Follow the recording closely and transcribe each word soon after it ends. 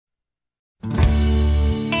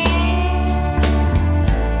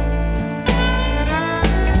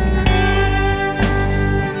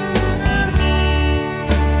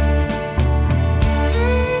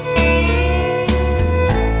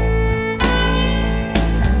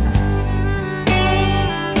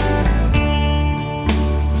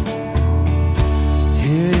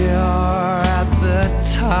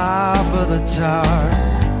guitar.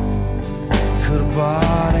 Could a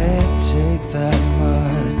body take that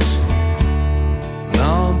much?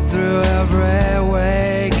 Long through every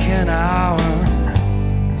waking hour,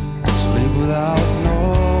 sleep without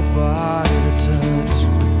nobody to touch.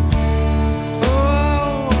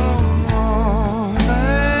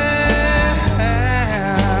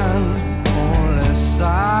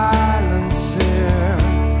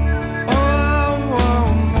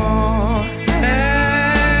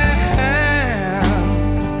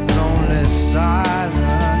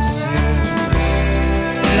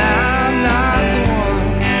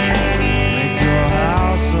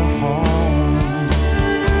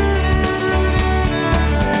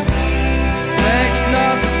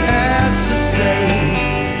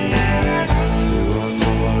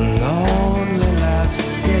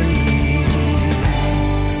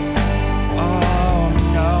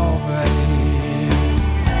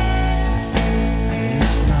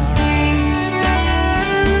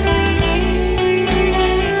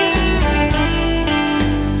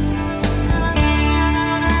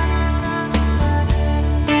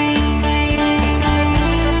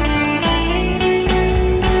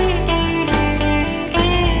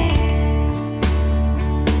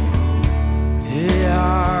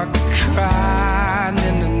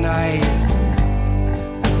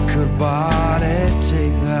 Body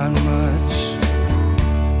take that much?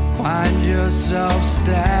 Find yourself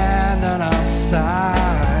standing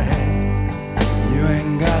outside. You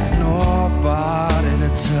ain't got nobody to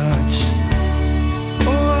touch.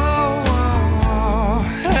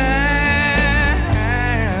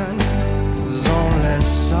 And there's only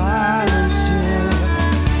silence here.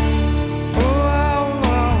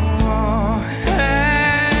 And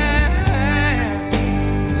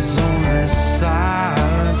there's only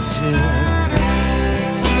silence here.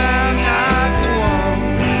 I'm not the one.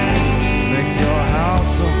 Make your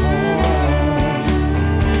house a home.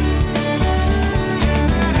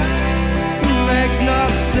 Makes no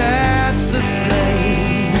sense to stay.